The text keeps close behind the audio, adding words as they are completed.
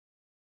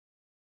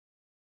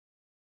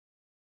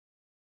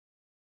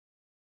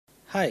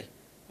Hi,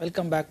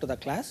 welcome back to the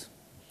class.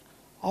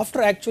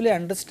 After actually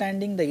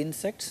understanding the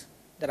insects,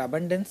 their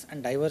abundance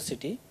and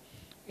diversity,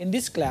 in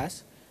this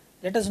class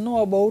let us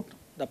know about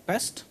the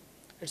pest,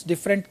 its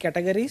different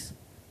categories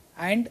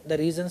and the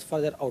reasons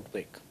for their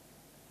outbreak.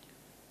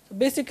 So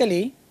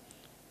basically,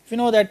 if you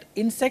know that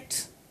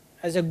insects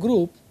as a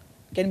group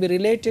can be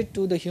related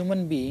to the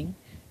human being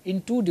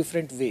in two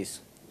different ways.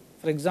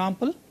 For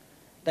example,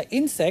 the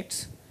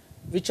insects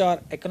which are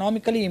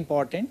economically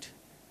important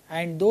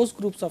and those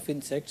groups of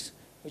insects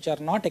which are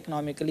not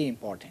economically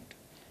important.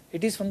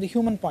 It is from the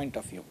human point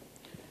of view.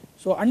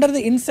 So under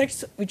the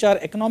insects which are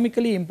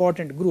economically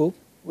important group,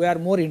 we are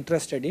more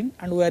interested in,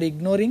 and we are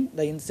ignoring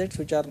the insects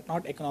which are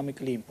not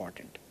economically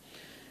important.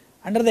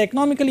 Under the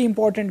economically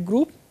important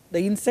group, the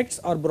insects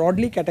are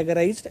broadly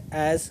categorized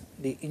as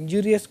the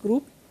injurious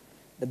group,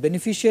 the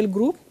beneficial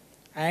group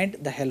and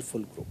the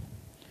helpful group.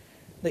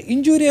 The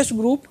injurious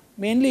group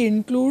mainly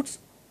includes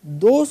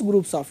those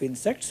groups of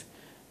insects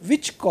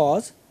which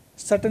cause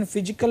certain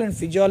physical and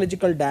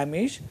physiological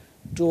damage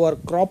to our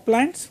crop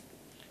plants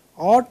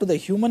or to the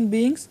human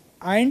beings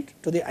and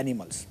to the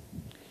animals.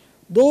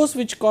 Those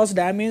which cause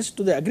damage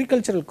to the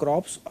agricultural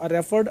crops are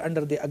referred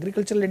under the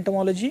agricultural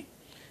entomology,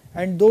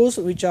 and those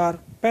which are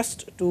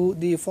pest to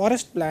the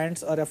forest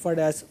plants are referred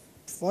as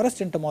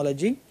forest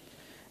entomology,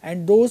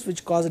 and those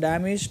which cause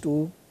damage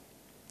to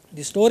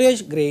the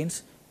storage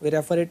grains we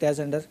refer it as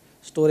under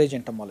storage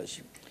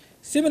entomology.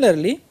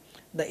 Similarly,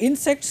 the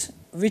insects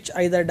which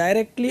either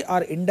directly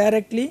or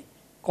indirectly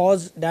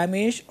cause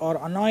damage or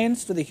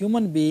annoyance to the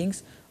human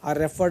beings are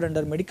referred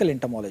under medical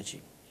entomology,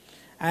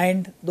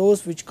 and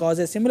those which cause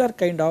a similar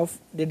kind of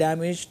the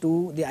damage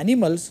to the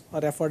animals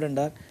are referred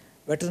under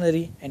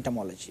veterinary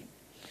entomology.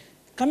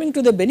 Coming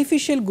to the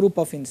beneficial group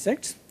of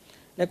insects,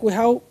 like we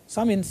have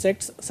some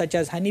insects such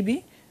as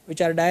honeybee which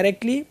are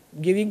directly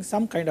giving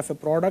some kind of a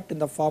product in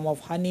the form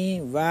of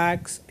honey,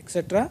 wax,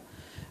 etc.,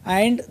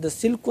 and the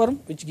silkworm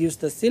which gives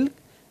the silk.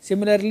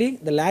 Similarly,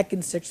 the lac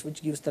insects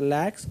which gives the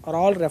lacs are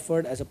all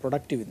referred as a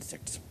productive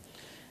insects.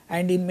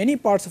 And in many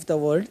parts of the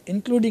world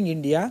including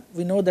India,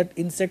 we know that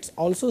insects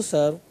also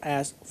serve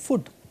as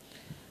food,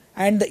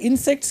 and the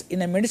insects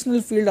in a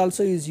medicinal field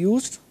also is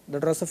used. The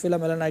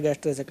Drosophila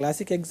melanogaster is a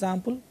classic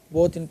example,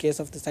 both in case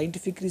of the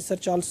scientific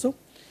research also,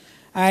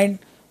 and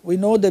we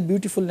know the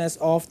beautifulness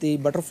of the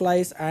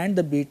butterflies and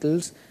the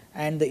beetles,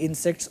 and the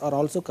insects are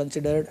also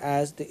considered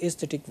as the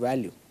aesthetic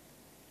value.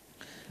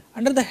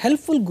 Under the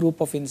helpful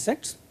group of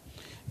insects,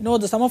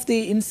 some of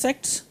the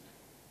insects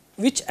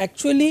which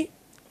actually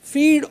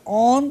feed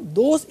on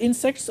those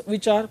insects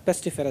which are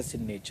pestiferous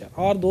in nature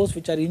or those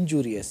which are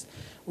injurious.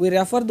 We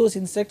refer those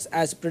insects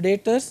as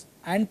predators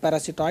and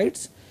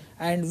parasitoids,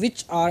 and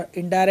which are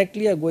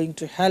indirectly going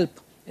to help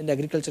in the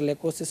agricultural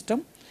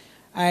ecosystem,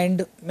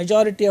 and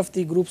majority of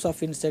the groups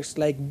of insects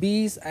like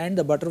bees and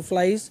the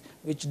butterflies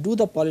which do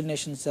the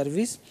pollination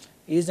service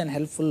is an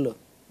helpful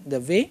the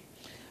way,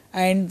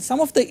 and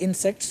some of the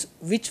insects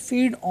which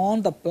feed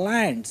on the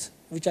plants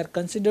which are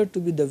considered to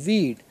be the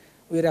weed,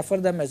 we refer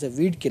them as a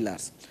weed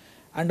killers.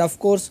 And of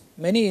course,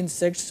 many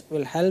insects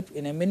will help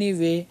in a many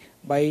way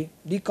by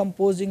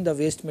decomposing the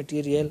waste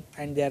material,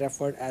 and they are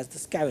referred as the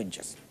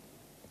scavengers.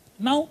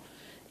 Now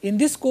in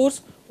this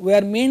course we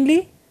are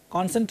mainly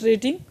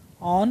concentrating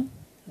on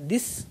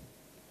this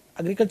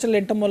agricultural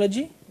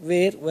entomology,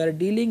 where we are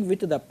dealing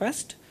with the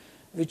pest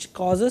which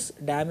causes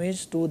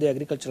damage to the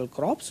agricultural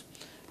crops,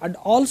 and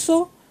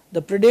also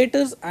the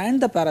predators and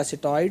the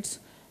parasitoids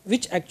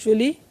which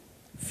actually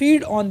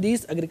feed on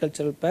these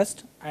agricultural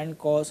pests and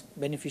cause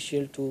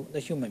beneficial to the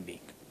human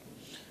being.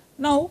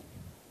 Now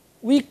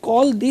we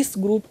call this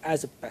group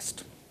as a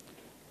pest.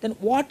 Then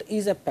what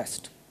is a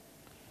pest?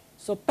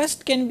 So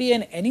pest can be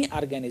any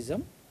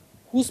organism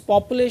whose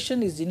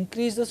population is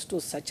increases to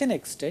such an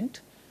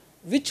extent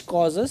which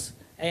causes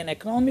an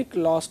economic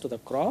loss to the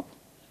crop,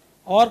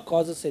 or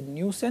causes a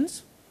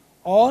nuisance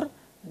or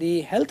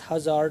the health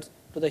hazards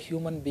to the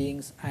human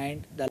beings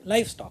and the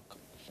livestock.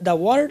 The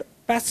word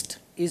pest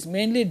is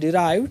mainly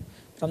derived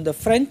from the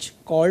French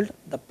called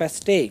the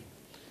peste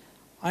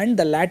and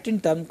the Latin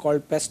term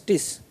called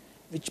pestis,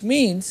 which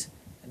means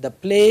the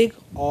plague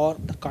or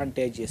the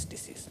contagious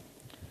disease.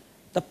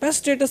 The pest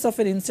status of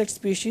an insect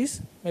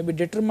species may be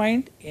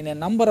determined in a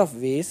number of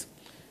ways,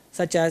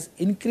 such as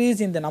increase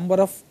in the number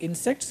of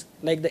insects,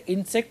 like the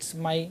insects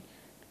might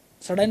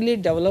suddenly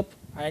develop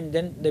and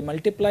then they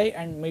multiply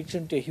and make it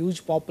into a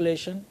huge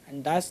population,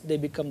 and thus they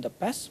become the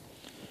pest,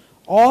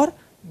 or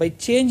by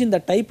change in the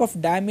type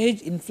of damage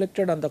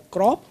inflicted on the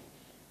crop,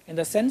 in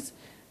the sense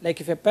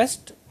like if a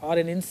pest or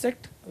an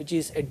insect which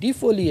is a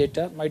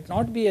defoliator might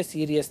not be a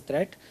serious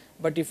threat,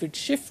 but if it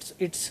shifts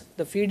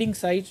the feeding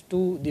site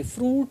to the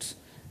fruits,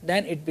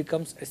 then it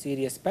becomes a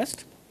serious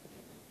pest.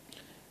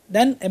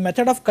 Then a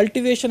method of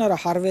cultivation or a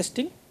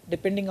harvesting,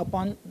 depending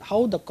upon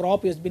how the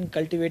crop has been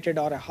cultivated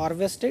or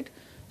harvested,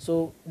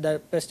 so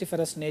the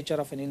pestiferous nature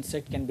of an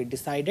insect can be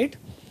decided.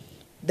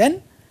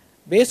 Then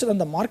based on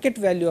the market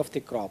value of the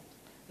crop,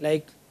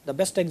 like the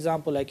best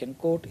example I can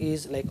quote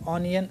is like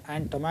onion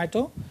and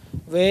tomato,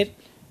 where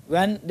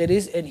when there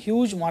is a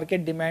huge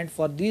market demand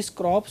for these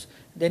crops,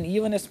 then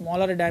even a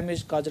smaller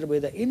damage caused by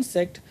the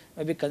insect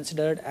may be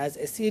considered as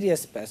a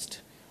serious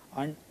pest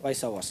and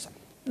vice versa.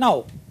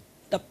 Now,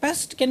 the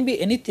pest can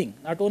be anything,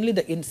 not only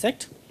the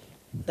insect,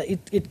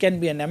 it can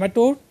be a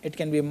nematode, it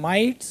can be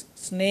mites,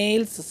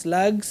 snails,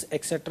 slugs,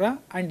 etc.,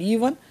 and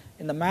even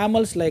in the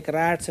mammals like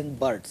rats and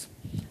birds.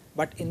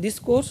 But in this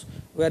course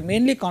we are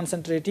mainly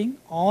concentrating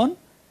on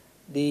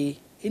the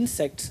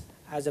insects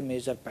as a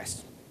major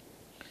pest.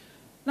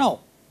 Now,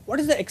 what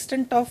is the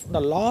extent of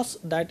the loss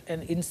that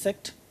an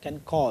insect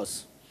can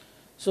cause?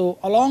 So,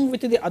 along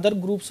with the other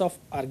groups of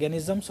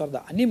organisms or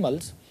the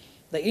animals,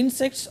 the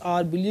insects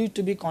are believed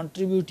to be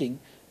contributing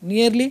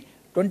nearly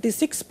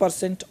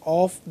 26%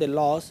 of the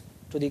loss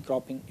to the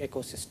cropping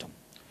ecosystem.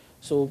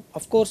 So,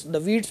 of course, the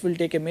weeds will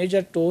take a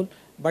major toll,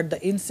 but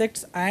the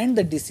insects and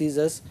the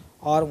diseases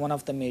are one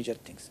of the major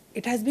things.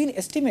 It has been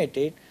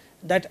estimated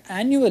that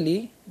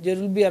annually there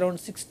will be around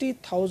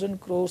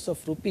 60,000 crores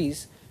of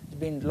rupees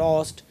being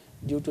lost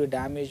due to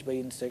damage by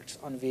insects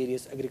on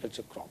various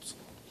agricultural crops.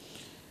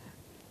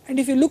 And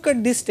if you look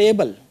at this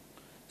table,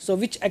 so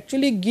which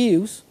actually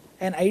gives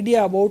an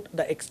idea about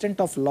the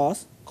extent of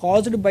loss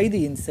caused by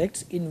the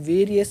insects in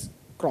various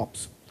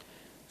crops.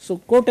 So,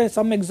 quote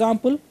some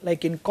example,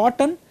 like in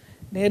cotton,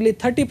 nearly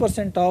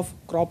 30% of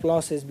crop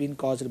loss has been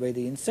caused by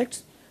the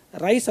insects,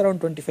 rice around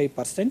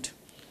 25%,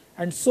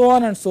 and so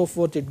on and so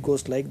forth, it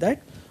goes like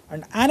that,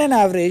 and on an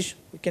average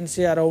we can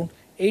say around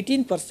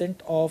 18%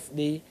 of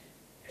the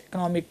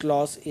economic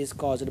loss is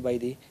caused by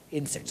the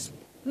insects.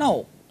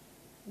 Now,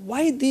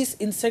 why these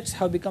insects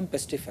have become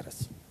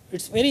pestiferous? It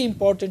is very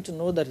important to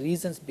know the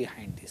reasons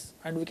behind this,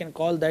 and we can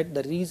call that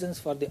the reasons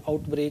for the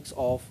outbreaks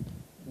of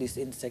these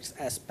insects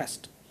as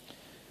pest.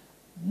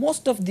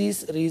 Most of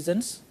these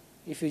reasons,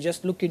 if you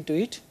just look into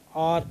it,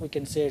 or we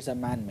can say it is a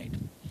man-made.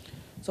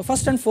 So,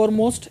 first and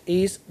foremost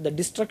is the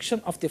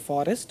destruction of the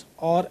forest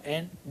or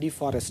an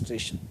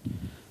deforestation.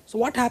 So,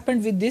 what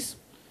happened with this?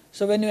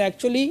 So, when you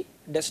actually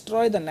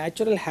destroy the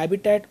natural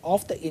habitat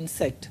of the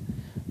insect,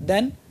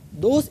 then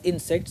those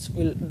insects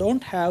will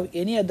don't have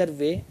any other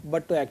way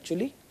but to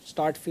actually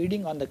start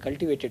feeding on the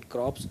cultivated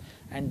crops,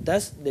 and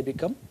thus they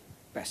become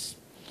pests.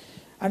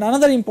 And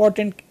another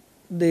important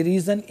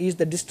reason is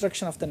the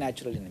destruction of the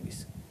natural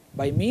enemies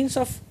by means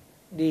of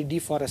the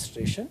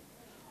deforestation,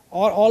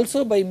 or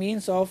also by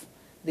means of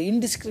the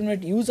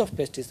indiscriminate use of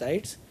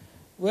pesticides.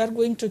 We are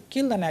going to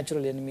kill the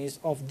natural enemies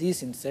of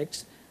these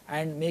insects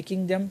and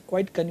making them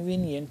quite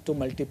convenient to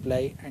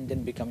multiply and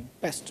then becoming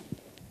pest.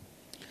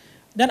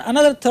 Then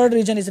another third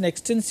reason is an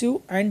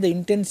extensive and the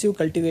intensive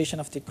cultivation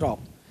of the crop.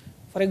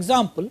 For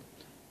example,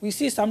 we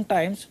see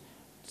sometimes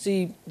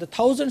the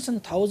thousands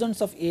and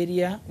thousands of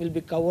area will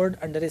be covered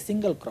under a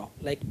single crop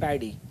like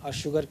paddy or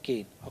sugar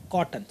cane or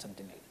cotton,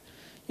 something like that.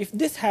 If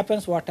this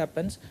happens, what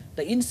happens?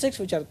 The insects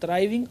which are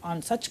thriving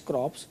on such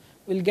crops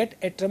will get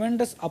a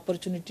tremendous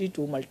opportunity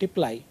to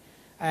multiply,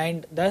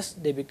 and thus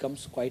they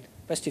becomes quite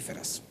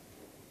pestiferous.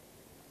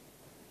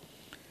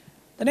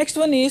 The next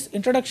one is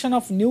introduction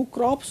of new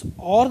crops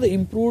or the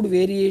improved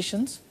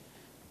variations.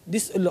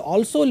 This will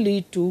also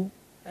lead to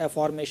a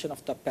formation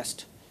of the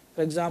pest.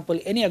 For example,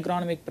 any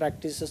agronomic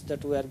practices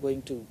that we are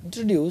going to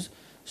introduce,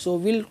 so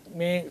will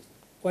may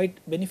quite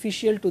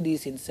beneficial to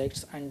these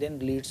insects and then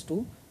leads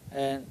to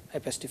a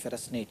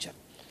pestiferous nature.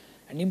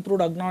 And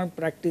improved agronomic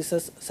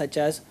practices such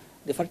as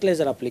the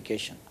fertilizer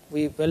application.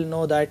 We well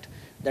know that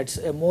that's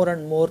a more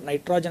and more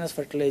nitrogenous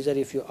fertilizer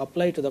if you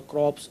apply to the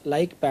crops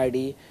like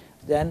paddy,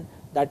 then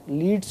that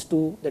leads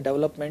to the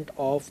development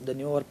of the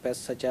newer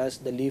pests such as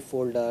the leaf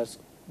folders,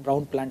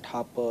 brown plant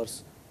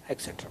hoppers,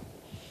 etc.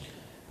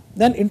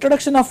 Then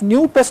introduction of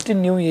new pest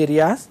in new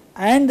areas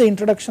and the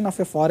introduction of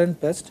a foreign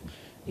pest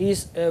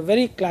is a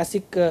very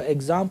classic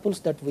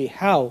examples that we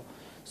have.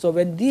 So,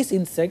 when these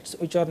insects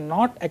which are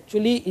not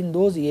actually in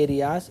those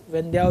areas,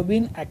 when they have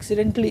been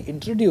accidentally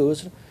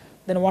introduced,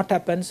 then what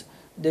happens?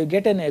 They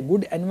get in a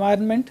good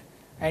environment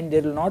and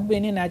there will not be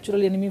any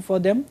natural enemy for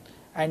them,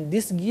 and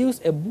this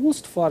gives a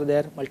boost for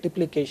their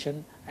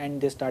multiplication and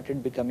they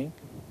started becoming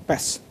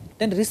pests.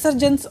 Then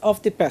resurgence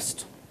of the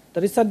pest, the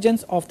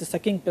resurgence of the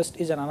sucking pest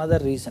is another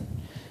reason.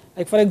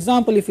 Like for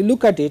example, if you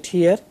look at it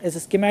here as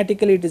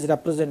schematically it is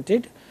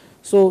represented.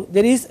 So,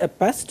 there is a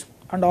pest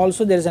and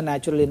also there is a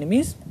natural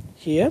enemies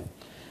here,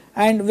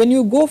 and when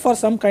you go for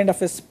some kind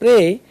of a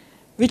spray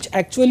which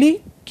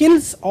actually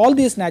kills all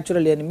these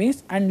natural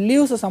enemies and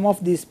leaves some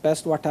of these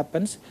pests, what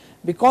happens?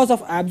 Because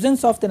of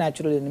absence of the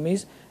natural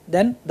enemies,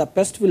 then the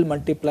pest will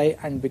multiply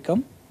and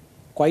become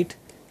quite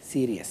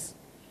serious.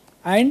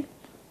 And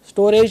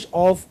storage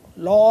of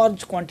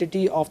large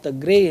quantity of the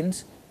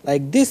grains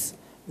like this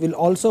will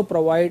also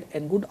provide a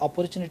good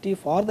opportunity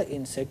for the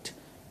insect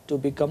to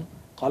become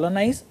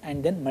colonize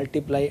and then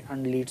multiply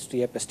and leads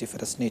to a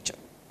pestiferous nature.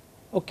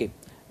 Okay.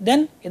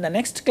 Then in the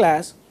next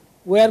class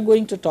we are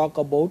going to talk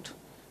about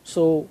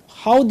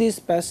how these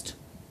pests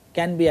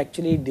can be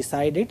actually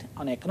decided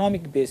on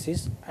economic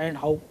basis and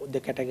how the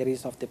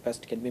categories of the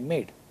pest can be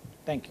made.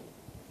 Thank you.